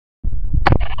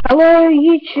Hello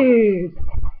YouTube,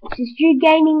 this is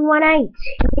judegaming18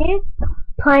 here,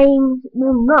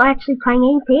 well, not actually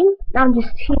playing anything, I'm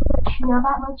just here to let you know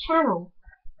about my channel.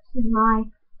 This is my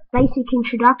basic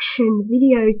introduction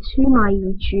video to my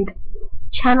YouTube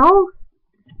channel.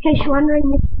 In case you're wondering,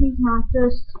 this is my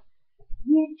first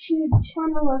YouTube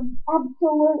channel of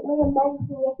absolutely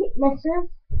amazing epicnesses,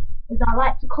 as I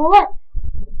like to call it,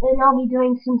 and I'll be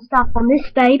doing some stuff on this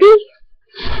baby.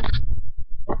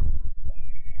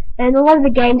 And a lot of the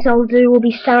games I'll do will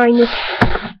be starring this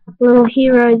little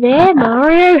hero there,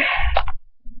 Mario,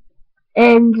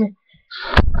 and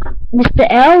Mr.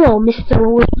 L or Mr.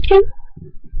 Luigi,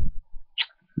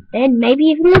 and maybe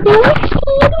even a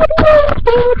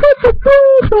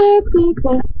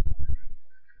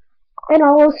And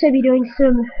I'll also be doing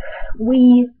some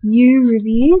Wii U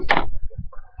reviews.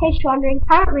 In case you're wondering,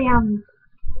 currently I'm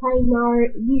playing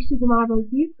New Super Mario Bros.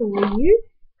 U for Wii U.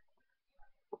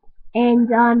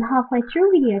 And I'm halfway through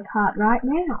a video part right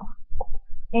now.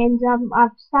 And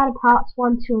I've started parts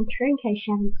 1, 2, and 3 in case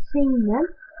you haven't seen them.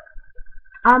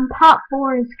 Part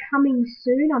 4 is coming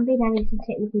soon. I've been having some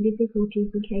technical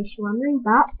difficulties in case you're wondering,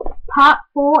 but part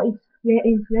 4 is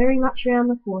very much around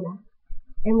the corner.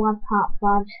 And we'll have part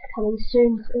 5 coming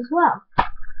soon as well.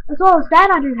 As well as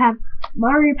that, I do have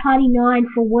Mario Party 9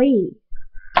 for Wii.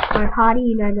 Mario Party,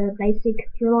 you know, the basic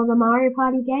thrill of the Mario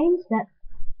Party games.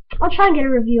 I'll try and get a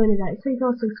review into those. Please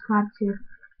also subscribe to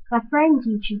my friend's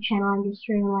YouTube channel,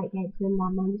 Industrial08 Games, and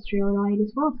Industrial08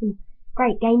 as well. Some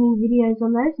great gaming videos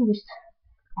on those, and just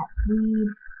that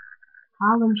weird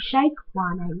Harlem Shake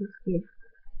one I just did.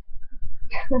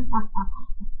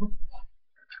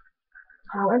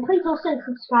 And please also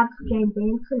subscribe to James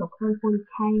Anson or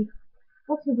Pro40K.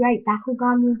 Lots of great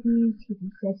Battlegun reviews. He's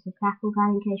obsessed with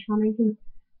Battlegun, in case you're wondering.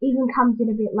 He even comes in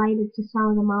a bit later to some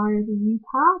of the Mario review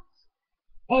parts.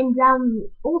 And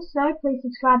also, please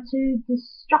subscribe to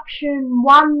Destruction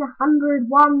 100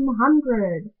 on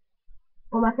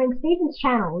my friend Steven's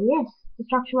channel. Yes,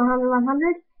 Destruction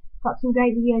 100. Got some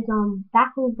great videos on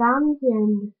battle guns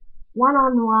and one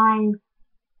on why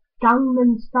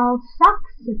gunman style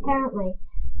sucks, apparently.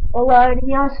 Although, to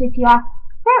be honest with you, I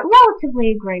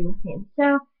relatively agree with him.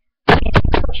 So, yeah,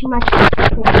 thanks for watching my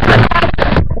channel.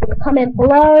 Comment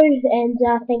below, and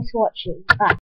thanks for watching. Bye.